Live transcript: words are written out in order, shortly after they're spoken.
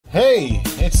Hey,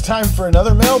 it's time for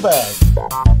another mailbag.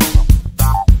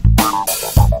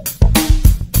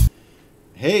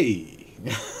 Hey.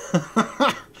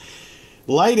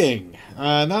 Lighting.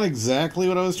 Not exactly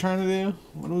what I was trying to do.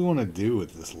 What do we want to do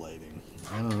with this lighting?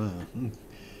 I don't know.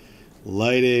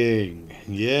 Lighting.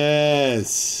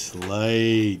 Yes.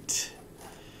 Light.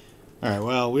 Alright,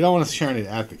 well, we don't want to shine it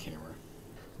at the camera.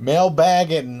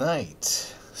 Mailbag at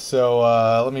night. So,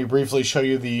 let me briefly show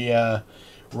you the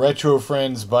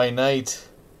Retrofriends by night.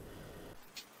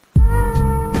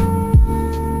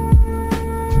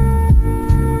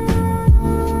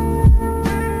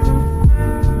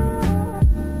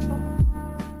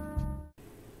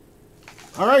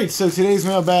 Alright, so today's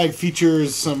mailbag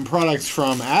features some products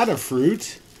from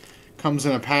Adafruit. Comes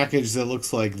in a package that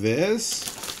looks like this.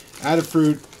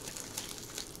 Adafruit,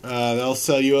 they'll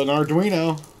sell you an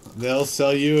Arduino. They'll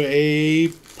sell you a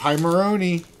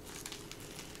Pimeroni.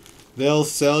 They'll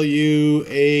sell you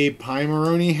a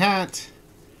Pimeroni hat.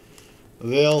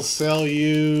 They'll sell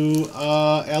you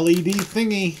a LED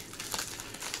thingy.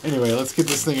 Anyway, let's get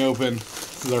this thing open.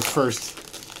 This is our first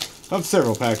of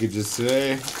several packages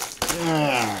today.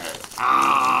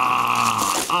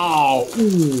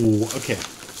 Ooh, okay.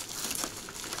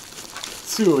 Let's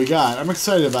see what we got. I'm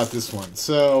excited about this one.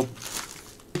 So,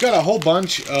 we've got a whole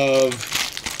bunch of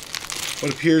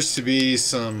what appears to be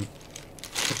some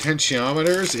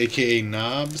potentiometers, aka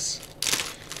knobs.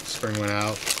 Let's bring one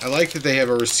out. I like that they have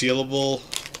a resealable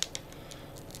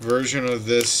version of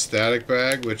this static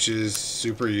bag, which is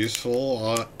super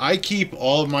useful. I keep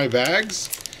all of my bags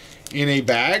in a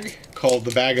bag called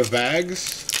the bag of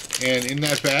bags, and in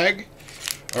that bag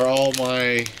are all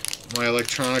my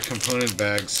electronic component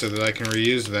bags so that I can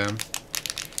reuse them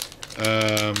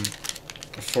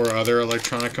for other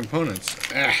electronic components.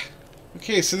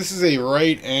 Okay, so this is a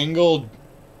right-angled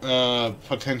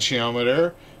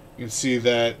potentiometer. You can see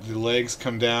that the legs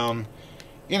come down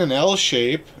in an L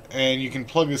shape, and you can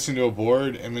plug this into a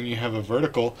board, and then you have a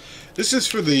vertical. This is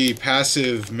for the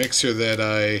passive mixer that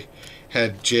I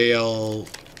had JCL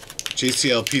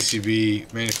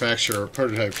PCB manufacturer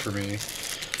prototype for me.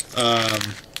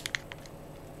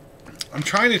 I'm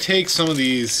trying to take some of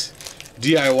these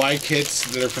DIY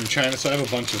kits that are from China, so I have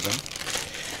a bunch of them.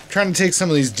 I'm trying to take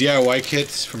some of these DIY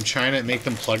kits from China and make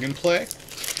them plug and play.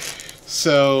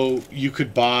 So you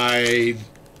could buy...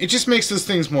 It just makes those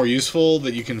things more useful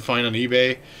that you can find on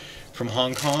eBay from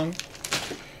Hong Kong.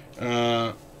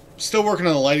 Still working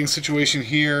on the lighting situation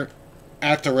here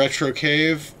at the Retro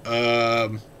Cave.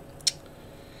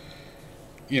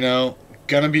 You know,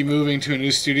 gonna be moving to a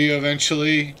new studio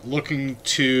eventually. Looking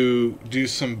to do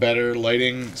some better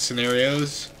lighting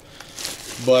scenarios.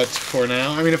 But for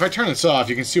now, I mean, if I turn this off,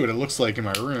 you can see what it looks like in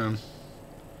my room.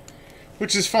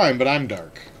 Which is fine, but I'm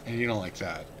dark. And you don't like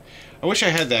that. I wish I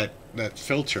had that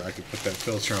filter. I could put that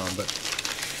filter on. But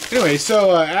anyway, so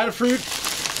Adafruit.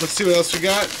 Let's see what else we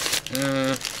got.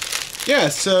 Yeah,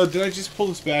 so did I just pull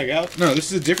this bag out? No,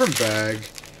 this is a different bag.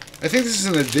 I think this is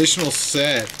an additional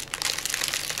set.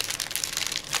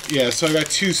 Yeah, so I got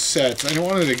two sets. I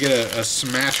wanted to get a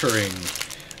smattering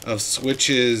of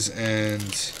switches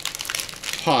and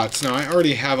pots. Now, I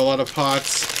already have a lot of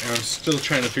pots, and I'm still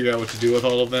trying to figure out what to do with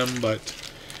all of them, but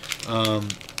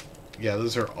yeah,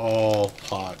 those are all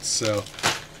pots. So,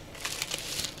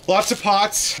 lots of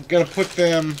pots. I'm going to put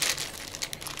them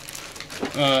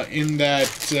in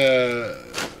that,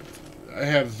 I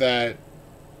have that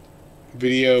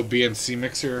video BNC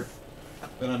mixer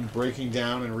that I'm breaking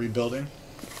down and rebuilding.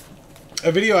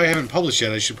 A video I haven't published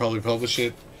yet. I should probably publish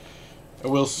it. I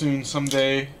will soon,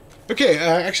 someday. Okay,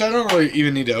 actually I don't really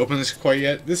even need to open this quite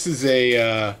yet. This is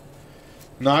a,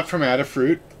 not from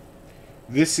Adafruit.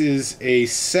 This is a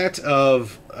set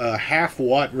of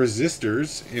half-watt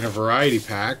resistors in a variety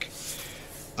pack.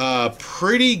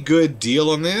 Pretty good deal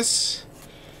on this.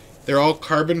 They're all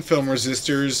carbon film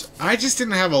resistors. I just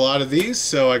didn't have a lot of these,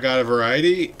 so I got a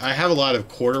variety. I have a lot of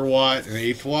quarter watt and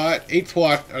eighth watt. Eighth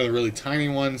watt are the really tiny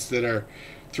ones that are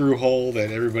through hole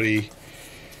that everybody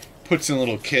puts in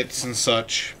little kits and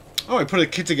such. Oh, I put a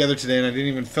kit together today and I didn't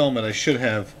even film it. I should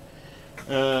have.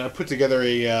 I put together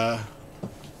a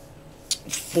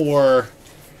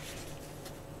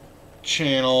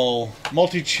 4-channel,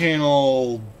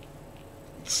 multi-channel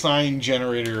sine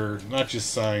generator, not just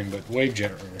sine, but wave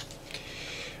generator.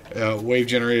 Wave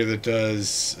generator that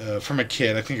does, from a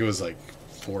kit, I think it was like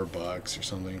 $4 or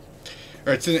something.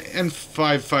 Alright, it's an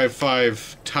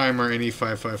N555 timer,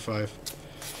 NE555.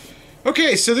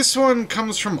 Okay, so this one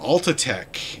comes from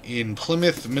Altatech in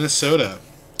Plymouth, Minnesota.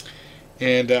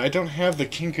 And I don't have the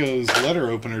Kinko's letter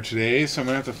opener today, so I'm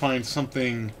going to have to find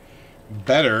something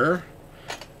better.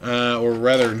 or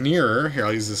rather nearer. Here,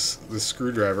 I'll use this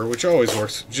screwdriver, which always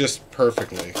works just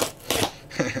perfectly.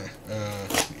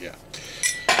 Yeah.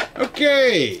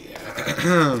 Okay.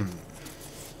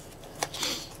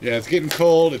 Yeah, it's getting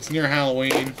cold. It's near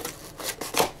Halloween.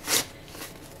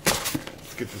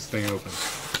 Let's get this thing open.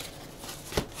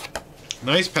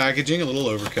 Nice packaging, a little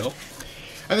overkill.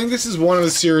 I think this is one of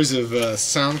a series of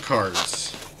sound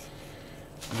cards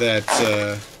that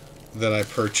that I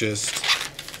purchased.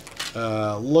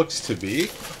 Looks to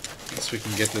be. Guess we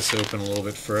can get this open a little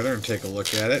bit further and take a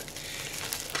look at it.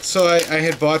 So I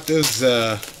had bought those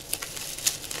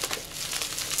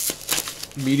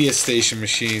media station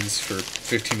machines for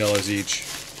 $15 each.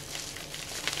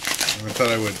 And I thought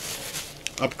I would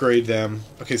upgrade them.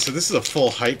 Okay, so this is a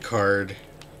full height card.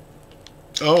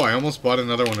 Oh, I almost bought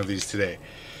another one of these today.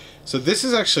 So this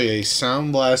is actually a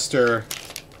Sound Blaster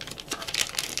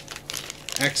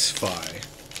X-Fi.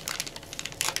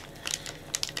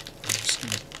 I'm just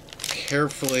going to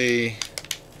carefully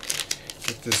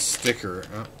get this sticker.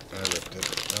 Oh, I ripped it.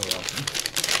 Oh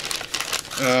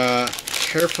well.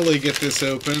 Carefully get this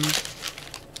open.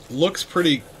 Looks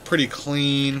pretty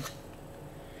clean.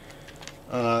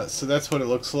 So that's what it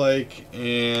looks like,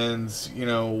 and you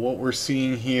know what we're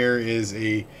seeing here is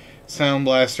a Sound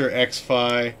Blaster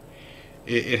X-Fi.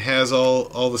 It has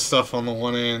all the stuff on the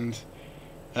one end.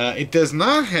 It does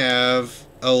not have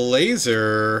a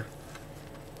laser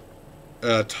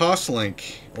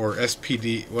Toslink or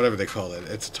SPD, whatever they call it.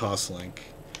 It's a Toslink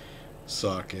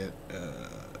socket.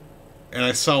 And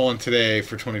I saw one today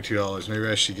for $22. Maybe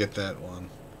I should get that one.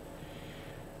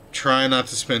 Try not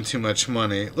to spend too much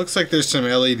money. It looks like there's some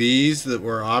LEDs that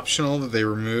were optional that they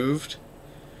removed,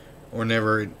 or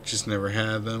just never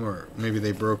had them, or maybe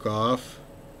they broke off.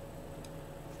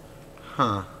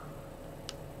 Huh.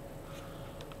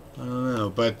 I don't know,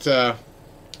 but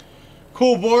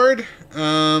cool board.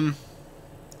 I'm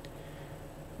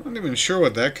not even sure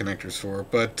what that connector's for,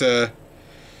 but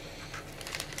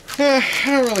I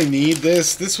don't really need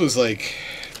this. This was like,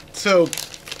 so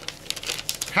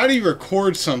how do you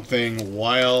record something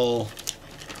while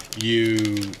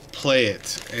you play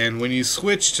it? And when you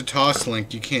switch to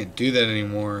Toslink, you can't do that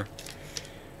anymore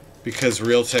because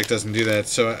Realtek doesn't do that.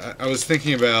 So I was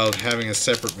thinking about having a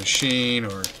separate machine,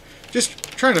 or just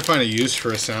trying to find a use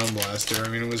for a Sound Blaster. I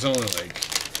mean, it was only like,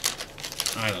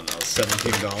 I don't know,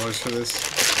 $17 for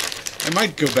this. I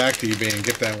might go back to eBay and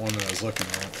get that one that I was looking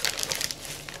at.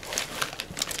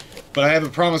 But I have a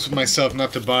promise with myself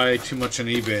not to buy too much on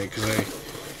eBay, because I've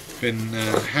been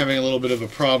having a little bit of a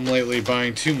problem lately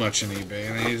buying too much on eBay,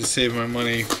 and I need to save my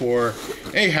money for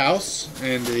a house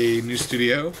and a new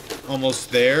studio.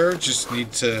 Almost there, just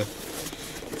need to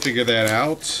figure that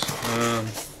out.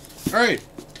 Alright,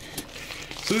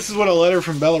 so this is what a letter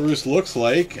from Belarus looks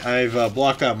like. I've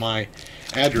blocked out my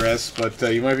address, but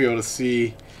you might be able to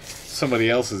see somebody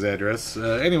else's address.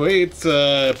 Anyway, it's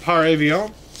par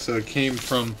avion, so it came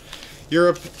from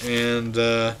Europe, and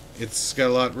it's got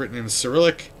a lot written in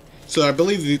Cyrillic. So I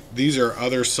believe these are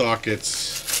other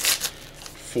sockets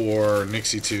for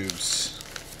Nixie tubes,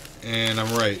 and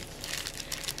I'm right.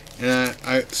 And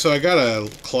so I got a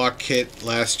clock kit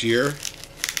last year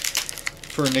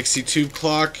for a Nixie tube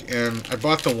clock, and I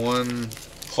bought the one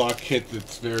clock kit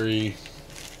that's very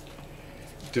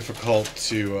difficult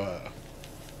to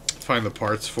find the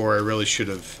parts for. I really should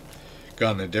have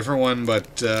gotten a different one,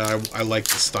 but I like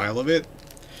the style of it.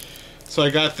 So I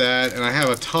got that, and I have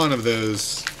a ton of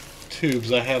those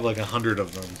tubes. I have like 100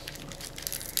 of them.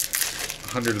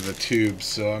 100 of the tubes,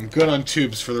 so I'm good on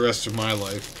tubes for the rest of my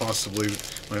life, possibly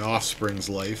my offspring's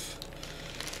life.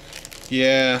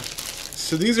 Yeah,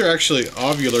 so these are actually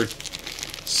ovular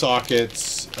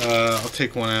sockets. I'll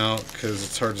take one out because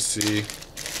it's hard to see.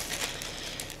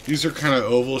 These are kind of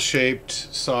oval shaped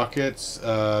sockets.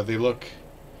 They look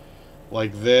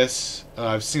like this.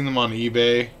 I've seen them on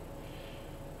eBay.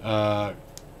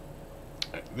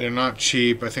 They're not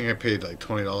cheap. I think I paid like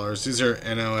 $20. These are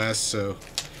NOS, so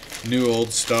new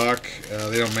old stock.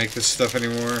 They don't make this stuff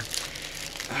anymore.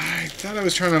 I thought I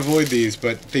was trying to avoid these,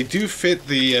 but they do fit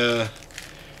the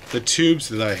tubes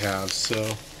that I have.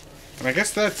 So, and I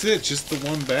guess that's it. Just the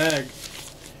one bag.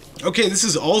 Okay, this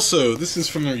is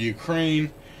from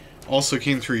Ukraine. Also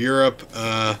came through Europe.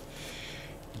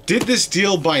 Did this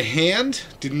deal by hand.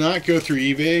 Did not go through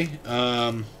eBay.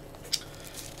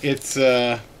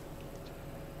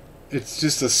 It's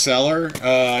just a seller.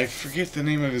 I forget the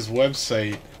name of his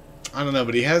website. I don't know,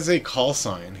 but he has a call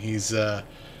sign. He's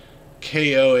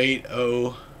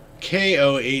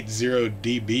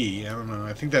KO80DB. I don't know.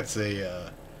 I think that's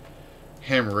a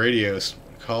ham radio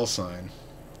call sign.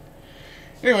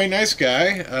 Anyway, nice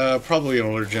guy. Probably an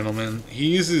older gentleman. He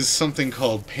uses something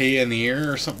called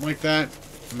Payoneer or something like that.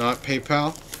 Not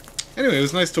PayPal. Anyway, it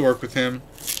was nice to work with him.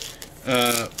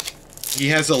 He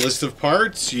has a list of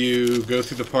parts. You go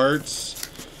through the parts,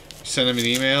 send him an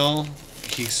email.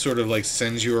 He sort of like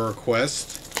sends you a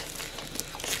request.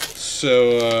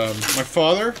 So my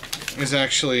father is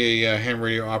actually a ham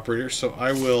radio operator, so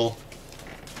I will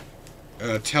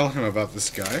tell him about this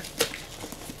guy,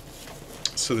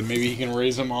 so that maybe he can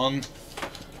raise him on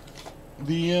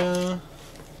the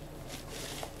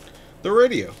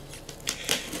radio.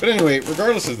 But anyway,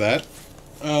 regardless of that,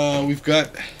 we've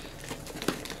got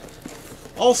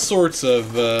all sorts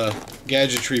of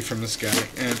gadgetry from this guy,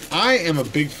 and I am a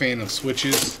big fan of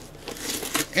switches.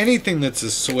 Anything that's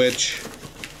a switch,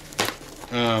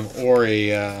 or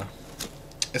a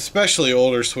especially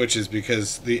older switches,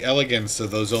 because the elegance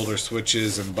of those older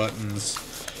switches and buttons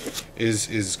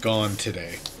is gone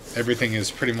today. Everything is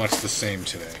pretty much the same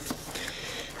today.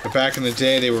 But back in the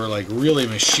day, they were like really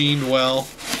machined well.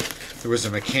 There was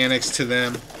a mechanics to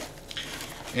them,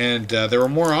 and there were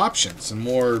more options and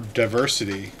more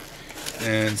diversity.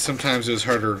 And sometimes it was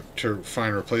harder to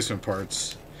find replacement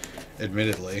parts,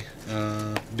 admittedly,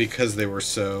 because they were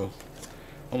so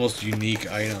almost unique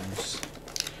items.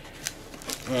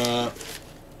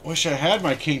 Wish I had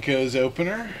my Kinko's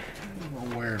opener. I don't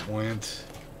know where it went.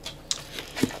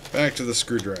 Back to the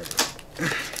screwdriver.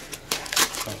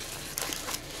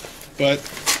 But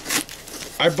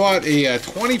I bought a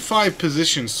 25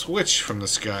 position switch from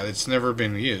this guy that's never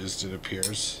been used, it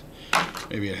appears.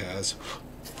 Maybe it has.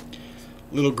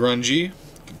 A little grungy.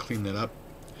 Can clean that up.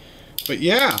 But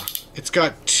yeah, it's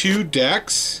got 2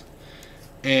 decks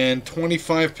and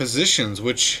 25 positions,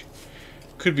 which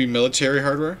could be military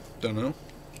hardware. Don't know.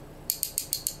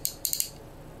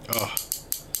 Oh.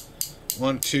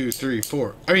 1, 2, 3,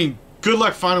 4. I mean, good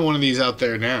luck finding one of these out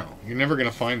there now. You're never going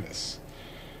to find this.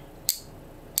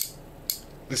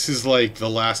 This is like the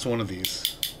last one of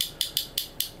these.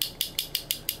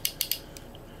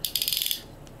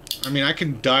 I mean, I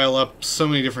can dial up so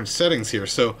many different settings here.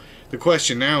 So the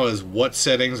question now is, what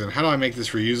settings and how do I make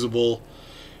this reusable?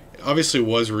 It obviously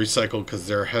was recycled because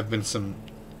there have been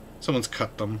someone's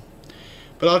cut them.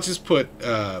 But I'll just put,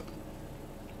 I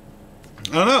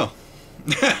don't know.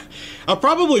 I'll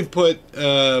probably put,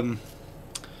 they're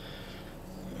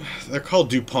called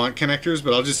DuPont connectors,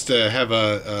 but I'll just have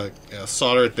a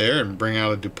solder it there and bring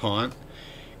out a DuPont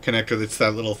connector. That's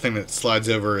that little thing that slides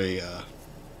over a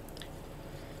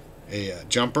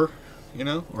jumper, you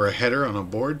know, or a header on a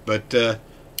board. But,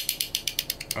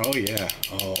 oh yeah,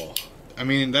 oh. I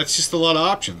mean, that's just a lot of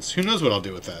options. Who knows what I'll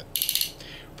do with that?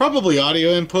 Probably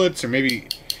audio inputs, or maybe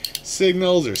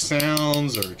signals, or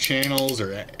sounds, or channels,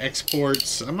 or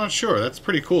exports. I'm not sure. That's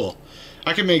pretty cool.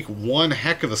 I can make one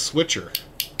heck of a switcher,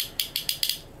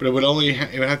 but it would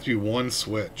it would have to be one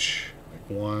switch, like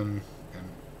one,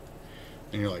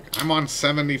 and you're like, I'm on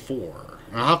 74.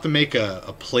 And I'll have to make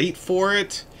a plate for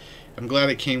it. I'm glad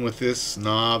it came with this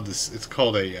knob. It's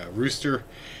called a rooster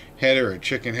head or a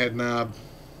chicken head knob,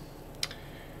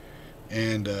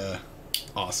 and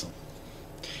awesome.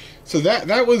 So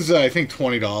that was I think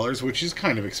 $20, which is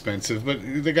kind of expensive, but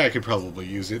the guy could probably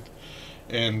use it,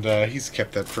 and he's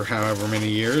kept that for however many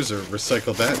years, or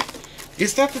recycled that.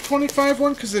 Is that the 25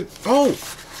 one? Because it, oh,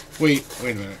 wait a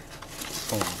minute.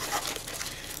 Hold on.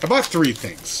 I bought 3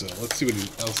 things, so let's see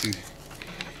what else he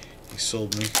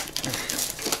sold me.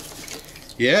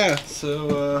 Yeah,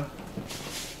 so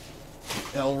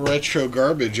El Retro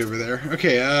garbage over there.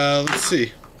 Okay, let's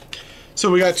see. So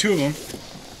we got 2 of them.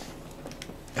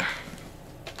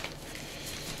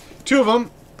 2 of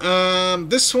them.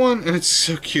 This one, and it's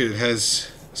so cute. It has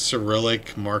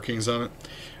Cyrillic markings on it.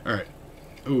 All right.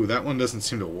 Ooh, that one doesn't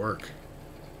seem to work.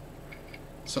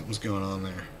 Something's going on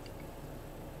there.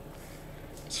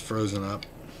 It's frozen up.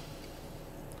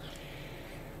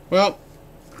 Well,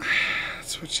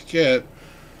 that's what you get.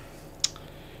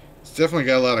 It's definitely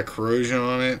got a lot of corrosion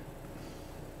on it.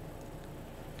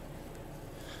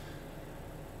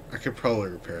 I could probably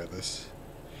repair this.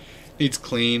 Needs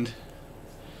cleaned.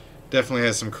 Definitely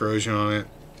has some corrosion on it.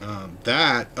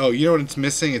 Oh, you know what it's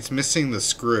missing? It's missing the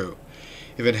screw.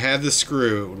 If it had the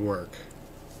screw, it would work.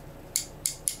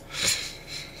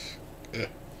 I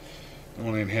don't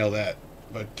want to inhale that.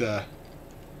 But,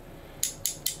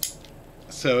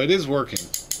 so it is working.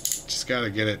 Just gotta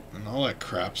get it, and all that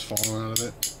crap's falling out of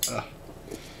it.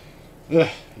 Ugh.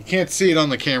 You can't see it on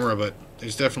the camera, but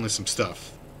there's definitely some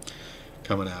stuff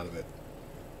coming out of it.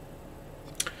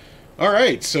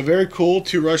 Alright, so very cool.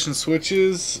 2 Russian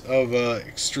switches of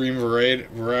extreme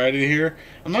variety here.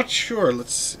 I'm not sure. I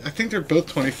think they're both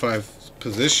 25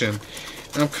 position.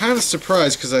 And I'm kind of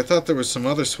surprised because I thought there was some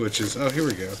other switches. Oh, here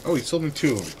we go. Oh, he sold me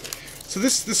 2 of them. So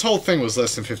this whole thing was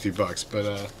less than $50,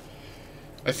 but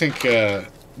I think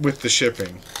with the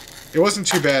shipping, it wasn't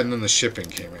too bad, and then the shipping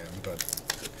came in, but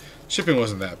shipping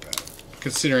wasn't that bad,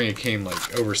 considering it came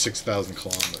like over 6,000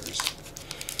 kilometers.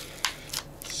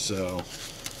 So,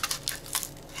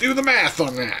 do the math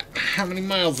on that. How many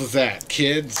miles is that,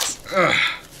 kids? Ugh.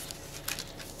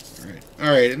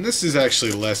 Alright, and this is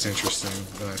actually less interesting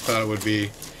than I thought it would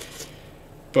be.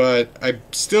 But I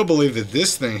still believe that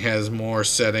this thing has more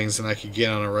settings than I could get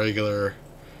on a regular...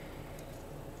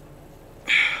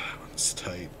 That one's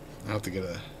tight. I'll have to get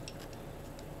a...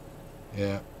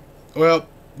 Yeah. Well,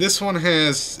 this one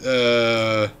has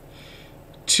 2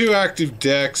 active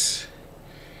decks.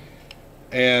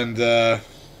 And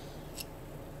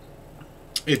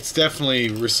it's definitely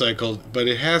recycled. But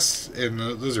it has... And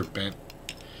those are bent.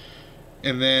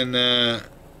 And then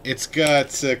it's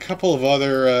got a couple of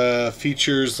other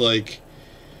features, like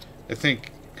I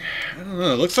don't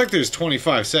know. It looks like there's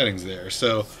 25 settings there,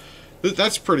 so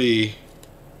that's pretty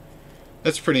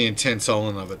intense all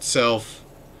in of itself.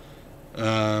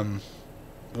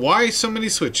 Why so many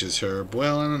switches, Herb?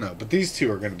 Well, I don't know, but these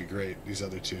 2 are going to be great. These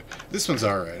other 2. This one's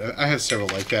all right. I have several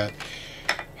like that.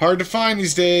 Hard to find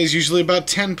these days. Usually about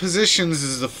 10 positions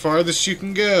is the farthest you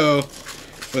can go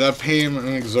without paying an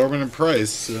exorbitant price,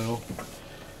 so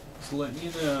just letting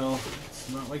you know, it's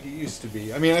not like it used to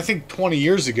be. I mean, I think 20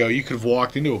 years ago you could have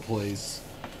walked into a place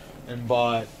and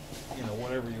bought, you know,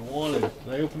 whatever you wanted.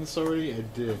 Did I open this already? I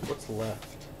did. What's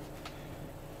left?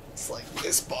 It's like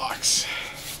this box.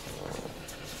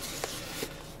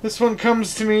 This one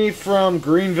comes to me from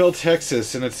Greenville,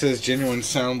 Texas, and it says Genuine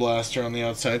Sound Blaster on the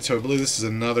outside, so I believe this is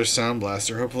another Sound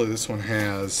Blaster. Hopefully this one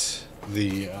has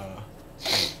the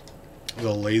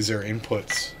laser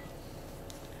inputs.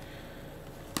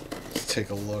 Let's take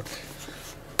a look.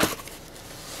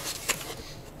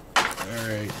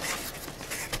 Alright.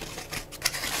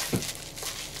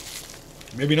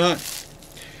 Maybe not.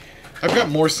 I've got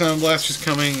more Sound Blasters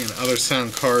coming and other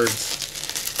sound cards.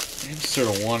 I'm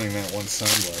sort of wanting that one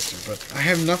Sound Blaster, but I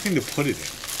have nothing to put it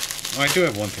in. Oh, I do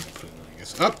have one thing to put it in, I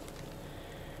guess. Up!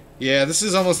 Yeah, this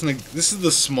is almost this is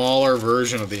the smaller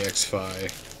version of the X-Fi.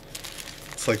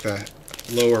 It's like that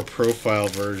lower profile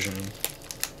version.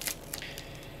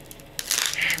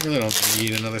 I really don't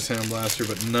need another Sound Blaster,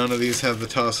 but none of these have the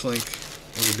toss link.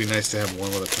 It would be nice to have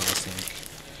one with a toss link.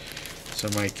 So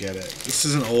I might get it. This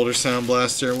is an older Sound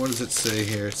Blaster. What does it say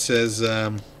here? It says,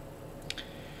 oh,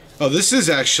 this is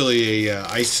actually a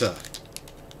ISA.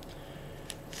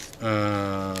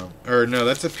 Or no,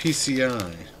 that's a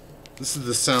PCI. This is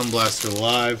the Sound Blaster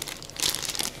Live.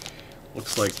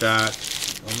 Looks like that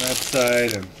on that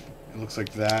side, and it looks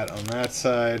like that on that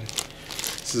side.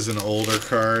 This is an older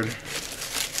card.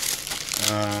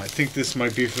 I think this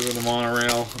might be for the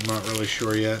monorail. I'm not really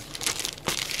sure yet.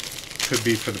 Could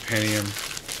be for the Pentium.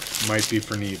 Might be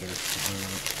for neither.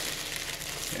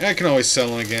 I can always sell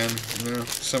them again. You know,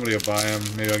 somebody will buy them.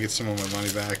 Maybe I'll get some of my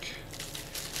money back.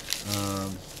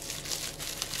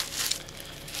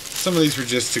 Some of these were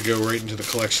just to go right into the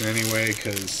collection anyway,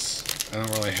 because I don't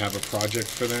really have a project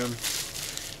for them.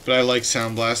 But I like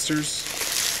Sound Blasters.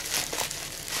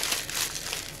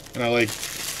 And I like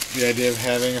the idea of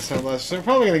having a Sound Blaster. So I'm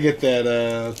probably going to get that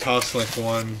Toslink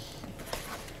one.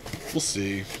 We'll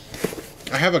see.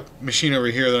 I have a machine over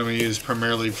here that I'm going to use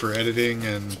primarily for editing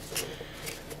and,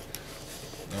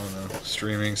 I don't know,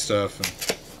 streaming stuff.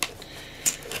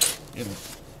 And, you know,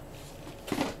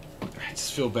 I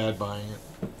just feel bad buying it.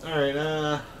 Alright,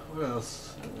 what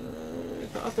else? I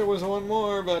thought there was one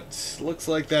more, but looks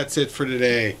like that's it for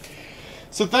today.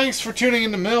 So thanks for tuning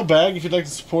in to Mailbag. If you'd like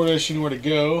to support us, you know where to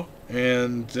go.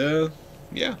 And,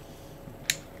 yeah.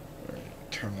 Alright,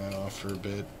 turn that off for a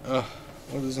bit.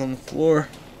 What is on the floor?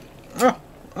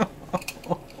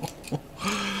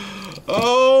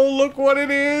 Oh, look what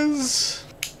it is!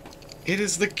 It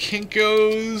is the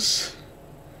Kinko's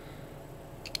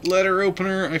letter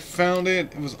opener. I found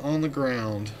it. It was on the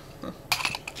ground.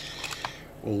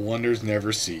 Well, wonders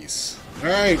never cease.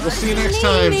 Alright, we'll see you next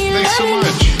time. Thanks so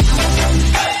much.